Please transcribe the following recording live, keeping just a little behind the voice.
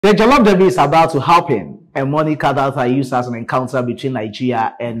The Jollof Derby is about to happen, and Monica that I use as an encounter between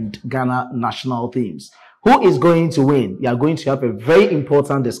Nigeria and Ghana national teams. Who is going to win? We are going to have a very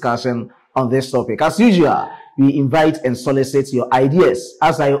important discussion on this topic. As usual, we invite and solicit your ideas.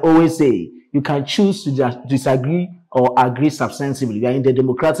 As I always say, you can choose to disagree or agree substantively. We are in the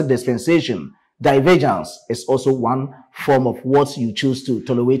democratic dispensation. Divergence is also one form of what you choose to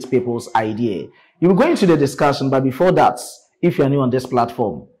tolerate people's idea. You will go into the discussion, but before that, if you are new on this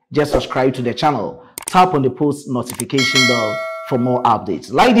platform, just subscribe to the channel. Tap on the post notification bell for more updates.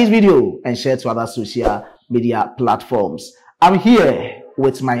 Like this video and share to other social media platforms. I'm here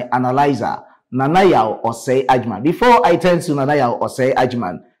with my analyzer, Nanayao Osei Ajman. Before I turn to Nanayao Osei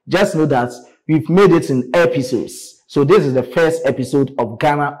Ajman, just know that we've made it in episodes. So this is the first episode of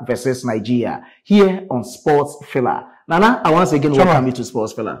Ghana versus Nigeria here on Sports Filler. Nana, I once again welcome you to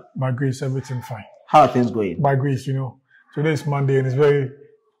Sports Filler. By grace, everything fine. How are things going? By grace, today is Monday and it's very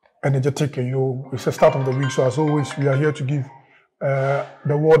energetic, and it's the start of the week. So as always, we are here to give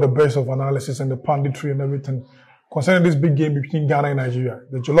the world the best of analysis and the punditry and everything concerning this big game between Ghana and Nigeria,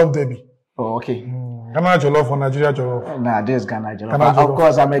 the Jollof Derby. Oh, okay. Ghana Jollof or Nigeria Jollof? Nah, this is Ghana Jollof. Of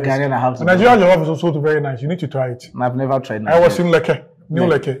course, I'm a Ghanaian. I have to. Nigeria Jollof is also very nice. You need to try it. I've never tried Nigeria. I was in Leke. New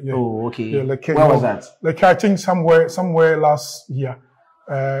Leke. Yeah. Oh, okay. Yeah, Leke. Where was that? Leke, I think somewhere last year.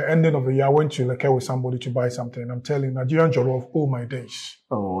 Ending of the year, I went to Leke with somebody to buy something. I'm telling you, Nigerian Jollof, oh my days.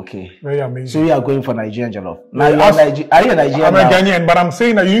 Oh, okay. Very amazing. So you are going for Nigerian Jollof. Now, Yeah, are you a Nigerian? I'm a Ghanaian, but I'm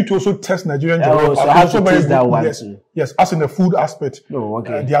saying that you need to also test Nigerian Jollof. Oh, so I have to taste that one yes, too. Yes, as in the food aspect. Oh,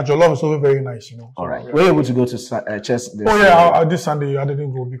 okay. Their Jollof is also very nice, All right. Yeah. Were you able to go to chess this Oh yeah, this Sunday I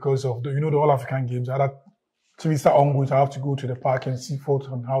didn't go because of the All African Games. I had to start ongoing. I have to go to the park and see forth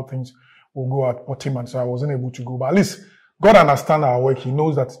on how things will go at Portman, so I wasn't able to go. But at least God understands our work. He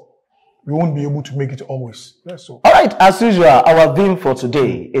knows that we won't be able to make it always. Yeah, so. All right, as usual, our theme for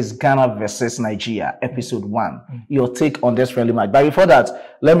today is Ghana versus Nigeria, episode 1. Your take on this friendly match. But before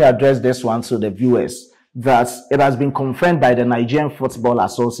that, let me address this one to the viewers, that it has been confirmed by the Nigerian Football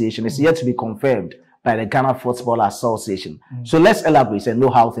Association. It's yet to be confirmed by the Ghana Football Association. So let's elaborate and know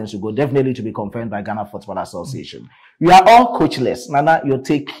how things will go. Definitely to be confirmed by Ghana Football Association. We are all coachless. Nana, your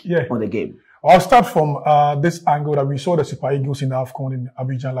take on the game. I'll start from this angle that we saw the Super Eagles in the AFCON in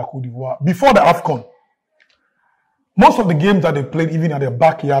Abidjan, La Côte d'Ivoire. Before the AFCON, most of the games that they played, even at their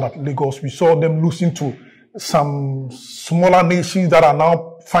backyard at Lagos, we saw them losing to some smaller nations that are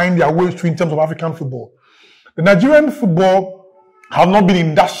now finding their way through in terms of African football. The Nigerian football have not been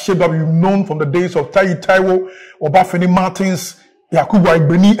in that shape that we've known from the days of Taiwo, Obafemi Martins, Yakubu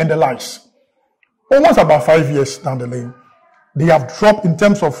Aigbeni, and the likes. Almost about 5 years down the lane. They have dropped in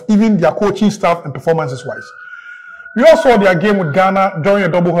terms of even their coaching staff and performances-wise. We all saw their game with Ghana during a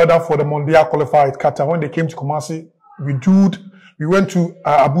doubleheader for the Mondial qualifier at Qatar. When they came to Kumasi, we went to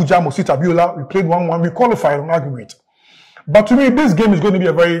Abuja, Mosita Biola, we played 1-1, we qualified on argument. But to me, this game is going to be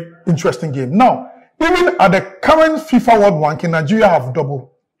a very interesting game. Now, even at the current FIFA World Ranking, Nigeria have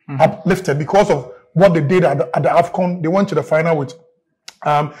uplifted because of what they did at the AFCON. They went to the final with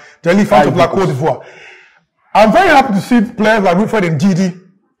the Elephants of La Côte d'Ivoire. I'm very happy to see players like Wilfred and Didi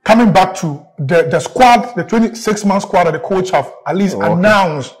coming back to the squad, the 26-man squad that the coach have at least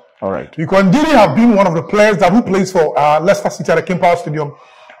announced. All right. Because Didi have been one of the players who plays for Leicester City at the King Power Stadium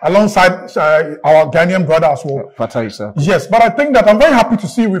alongside our Ghanaian brother as well. Fataisa. Yes, but I think that I'm very happy to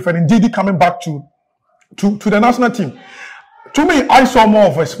see Wilfred and Didi coming back to the national team. To me, I saw more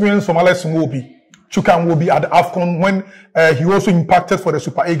of experience from Alex Chuka will be at the AFCON when he also impacted for the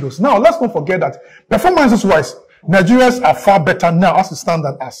Super Eagles. Now, let's not forget that performances-wise, Nigerians are far better now as it stands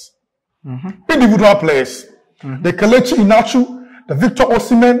than us. Individual players. The Kelechi Iheanacho, the Victor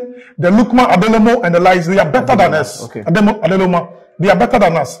Osimhen, the Lukman Adelomo, and the likes, they are better than us. Adeloma, they are better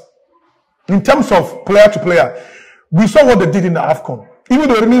than us. In terms of player to player, we saw what they did in the AFCON. Even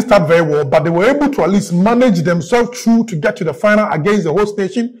though they didn't start very well, but they were able to at least manage themselves through to get to the final against the host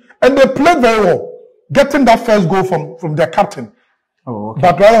nation, and they played very well, getting that first goal from their captain.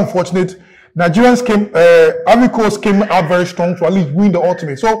 But rather unfortunate, Nigerians Ivory Coast came out very strong to at least win the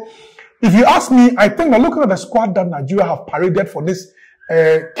ultimate. So, if you ask me, I think that looking at the squad that Nigeria have paraded for this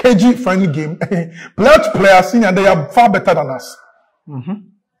KG friendly game, player to player, senior, they are far better than us.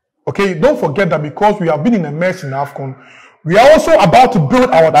 Okay, don't forget that because we have been in a mess in AFCON, we are also about to build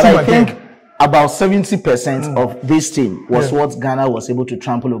our team again. I think about 70% of this team was what Ghana was able to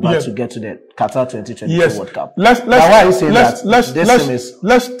trample over to get to the Qatar 2022 World Cup. Let's take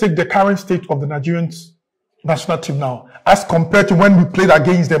the current state of the Nigerian national team now, as compared to when we played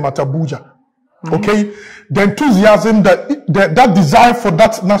against them at Abuja. Okay, the enthusiasm, that desire for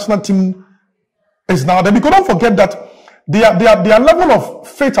that national team is now there. Because don't forget that their level of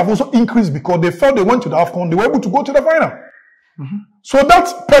faith have also increased because they felt they went to the AFCON, they were able to go to the final. So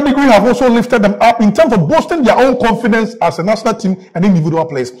that pedigree have also lifted them up in terms of boosting their own confidence as a national team and individual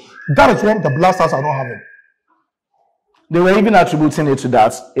players. That is what the Blasters are not having. They were even attributing it to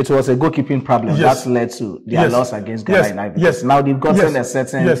that. It was a goalkeeping problem that led to their loss against Ghana in Ivory Coast. Now they've gotten a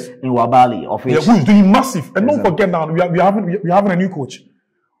certain in Wabali of which who is doing massive. And don't forget now, we're having a new coach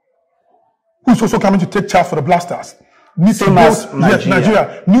who's also coming to take charge for the Blasters. Need to build,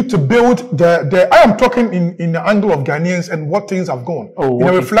 Nigeria need to build the I am talking in the angle of Ghanaians and what things have gone. In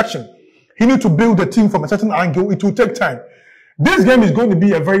a reflection. He needs to build the team from a certain angle. It will take time. This game is going to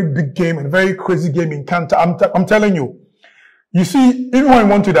be a very big game and a very crazy game in Kanta. I'm telling you. You see, even when we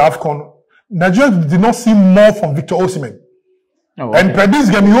went to the AFCON, Nigeria did not see more from Victor Osimhen. And for this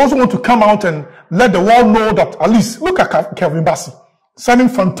game, you also want to come out and let the world know that at least, look at Kelvin Bassey, signing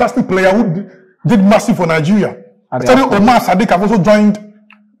fantastic player who did massive for Nigeria. Omar Sadiq have also joined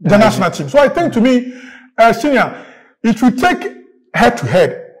the national team. So I think to me, Senior, it will take head to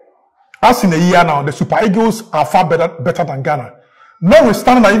head. As in a year now, the Super Eagles are far better than Ghana.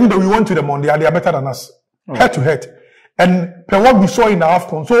 Notwithstanding that even though we went to the Mondial, they are better than us. Head to head. And per what we saw in the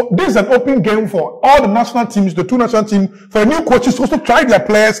AFCON. So this is an open game for all the national teams, the two national teams, for new coaches to also try their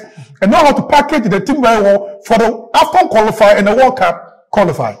players and know how to package the team very well for the AFCON qualifier and the World Cup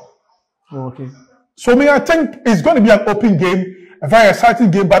qualifier. So I think it's going to be an open game, a very exciting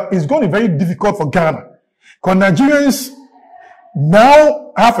game, but it's going to be very difficult for Ghana. Because Nigerians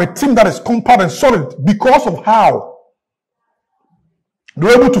now have a team that is compact and solid because of how they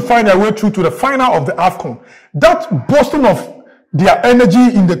were able to find their way through to the final of the AFCON. That boasting of their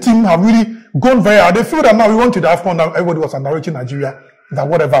energy in the team have really gone very hard. They feel that now we went to the AFCON, now everybody was underrating Nigeria, that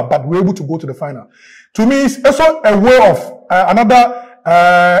whatever, but we were able to go to the final. To me, it's also a way of another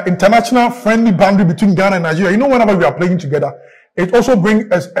international friendly boundary between Ghana and Nigeria. You know, whenever we are playing together, it also brings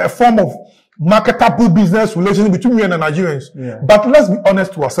a form of marketable business relationship between we and the Nigerians. But let's be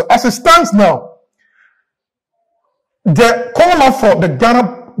honest to ourselves. As it stands now, the call up for the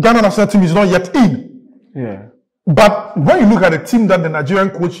Ghana national team is not yet in. But when you look at the team that the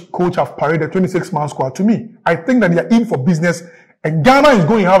Nigerian coach have paraded, 26-man squad, to me, I think that they are in for business. And Ghana is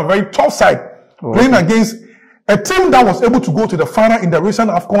going to have a very tough side playing against a team that was able to go to the final in the recent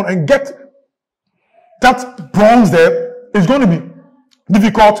AFCON and get that bronze there. Is going to be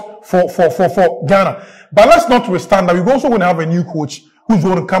difficult for Ghana. But let's not withstand that. We're also going to have a new coach who's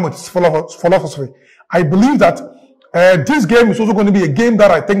going to come with his philosophy. I believe that this game is also going to be a game that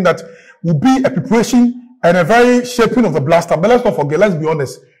I think that will be a preparation and a very shaping of the Blaster. But let's not forget, let's be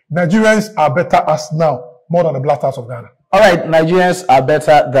honest, Nigerians are better us now more than the Blasters of Ghana. All right, Nigerians are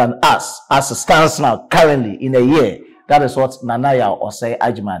better than us as it stands now, currently in a year. That is what Nanaya Osei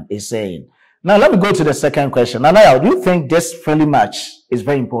Ajman is saying. Now, let me go to the second question. Nanaya, do you think this friendly match is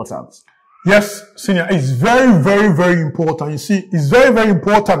very important? Yes, Senior, it's very, very, very important. You see, it's very, very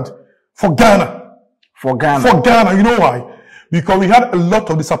important for Ghana. For Ghana. For Ghana, you know why? Because we had a lot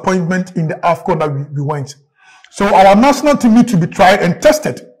of disappointment in the AFCON that we went. So our national team need to be tried and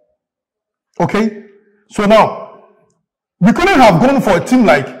tested. Okay? So now, we couldn't have gone for a team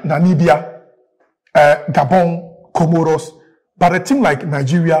like Namibia, Gabon, Comoros, but a team like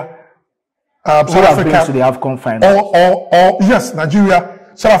Nigeria, South Africa, to the AFCON final. Or yes, Nigeria,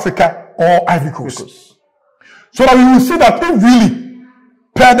 South Africa, or Ivory Coast. So that we will see that if really,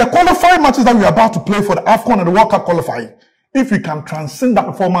 per the qualifying matches that we are about to play for the AFCON and the World Cup qualifying, if we can transcend that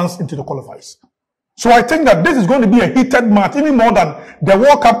performance into the qualifiers. So I think that this is going to be a heated match, even more than the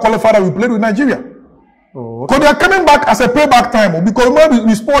World Cup qualifier that we played with Nigeria. Because they are coming back as a payback time, because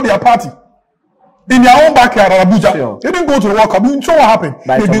we spoiled their party. In their own backyard at Abuja. They didn't go to the World Cup. You know what happened?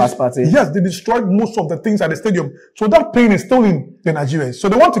 Yes, they destroyed most of the things at the stadium. So that pain is still in the Nigerians. So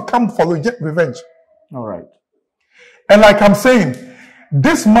they want to come for revenge. All right. And like I'm saying,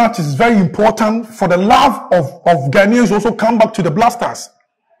 this match is very important for the love of Ghanaians also come back to the Blasters.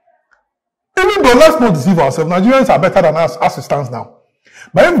 Even though, let's not deceive ourselves, Nigerians are better than us as it stands now.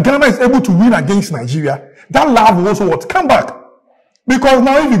 But if Ghana is able to win against Nigeria, that love will also come back. Because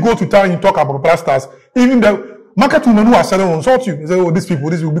now if you go to town and you talk about Blasters, even the market women who are selling will insult you. They say, oh, these people,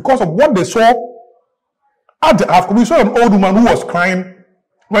 because of what they saw at the AFCON. We saw an old woman who was crying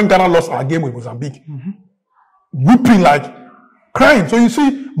when Ghana lost our game with Mozambique. Weeping like crying. So you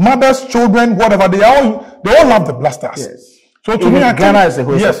see, mothers, children, whatever, they all love the Blasters. Yes. So to me, Ghana is a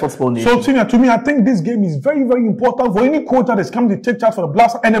host of football nation. So to me, I think this game is very, very important for any coach that is coming to take charge for the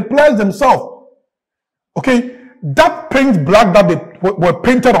Blasters and the players themselves. Okay, that paint black that they were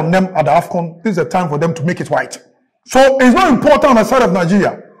painted on them at the AFCON, this is a time for them to make it white. So it's not important on the side of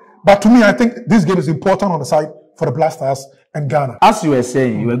Nigeria, but to me, I think this game is important on the side for the Black Stars and Ghana. As you were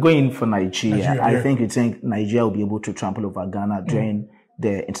saying, you were going for Nigeria. I yeah. think you think Nigeria will be able to trample over Ghana during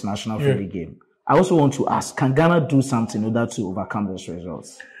the international friendly game. I also want to ask, can Ghana do something in order to overcome these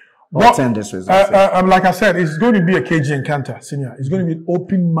results? Or turn this results? Like I said, it's going to be a KG encounter, senior. It's going to be an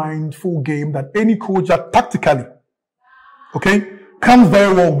open, mindful game that any coach that tactically, comes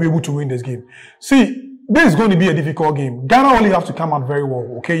very well will be able to win this game. See, this is going to be a difficult game. Ghana only has to come out very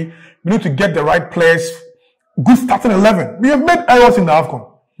well, We need to get the right players, good starting 11. We have made errors in the AFCON.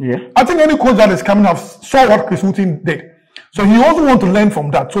 Yeah. I think any coach that is coming up saw what Chris Wooten did. So he also wants to learn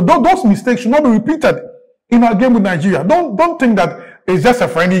from that. So those mistakes should not be repeated in our game with Nigeria. Don't think that it's just a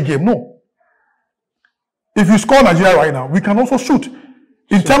friendly game. No. If you score Nigeria right now, we can also shoot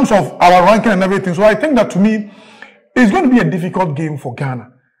in terms of our ranking and everything. So I think that to me, it's going to be a difficult game for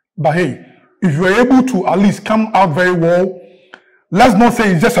Ghana. But hey, if you're able to at least come out very well, let's not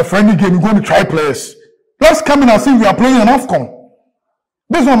say it's just a friendly game. We're going to try players. Let's come in and see if we are playing an AFCON.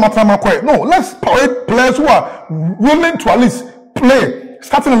 This is not Matama. No, let's parade players who are willing to at least play.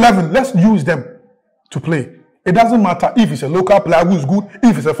 Starting 11, let's use them to play. It doesn't matter if it's a local player who is good,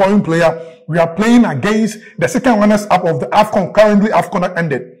 if it's a foreign player. We are playing against the second runners up of the AFCON. Currently, AFCON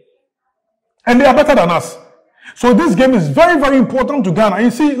ended. And they are better than us. So this game is very, very important to Ghana. And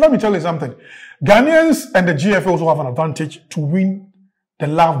you see, let me tell you something. Ghanaians and the GFA also have an advantage to win the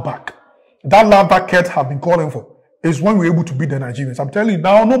love back. That love back Kurt have been calling for is when we're able to beat the Nigerians. I'm telling you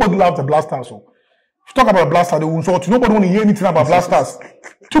now, nobody loves the Black Stars. So if you talk about Black Stars, they will insult you. Nobody want to hear anything about Black Stars.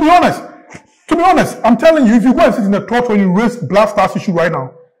 To be honest, I'm telling you, if you go and sit in the court when you raise Black Stars issue right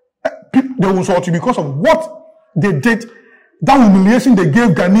now, they will insult you because of what they did, that humiliation they gave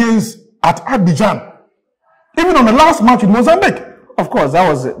Ghanaians at Abidjan. Even on the last match in Mozambique. Of course, that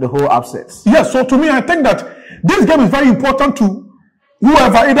was the whole upset. Yes, so to me, I think that this game is very important to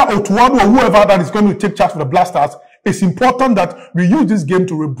whoever, either Otuado or whoever that is going to take charge for the Black Stars. It's important that we use this game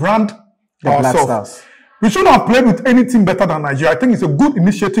to rebrand ourselves. We should not have played with anything better than Nigeria. I think it's a good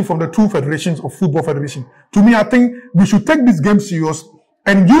initiative from the two federations of football federation. To me, I think we should take this game serious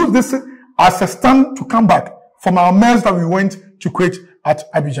and use this as a stand to come back from our mess that we went to create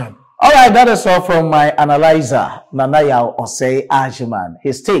at Abidjan. All right, that is all from my analyzer, Nanaya Osei Ajiman.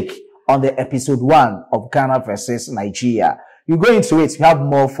 His take on the episode 1 of Ghana versus Nigeria. You go into it, we have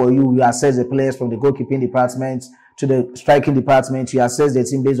more for you. You assess the players from the goalkeeping department to the striking department. You assess the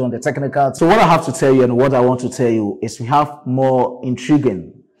team based on the technical. So what I have to tell you and what I want to tell you is we have more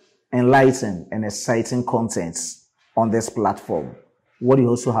intriguing, enlightening, and exciting contents on this platform. What you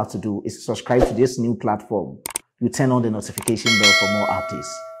also have to do is subscribe to this new platform. You turn on the notification bell for more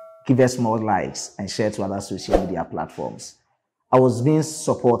updates. Give us more likes and share to other social media platforms. I was being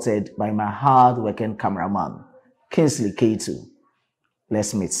supported by my hard-working cameraman, Kingsley K2.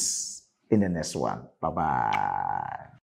 Let's meet in the next one. Bye-bye.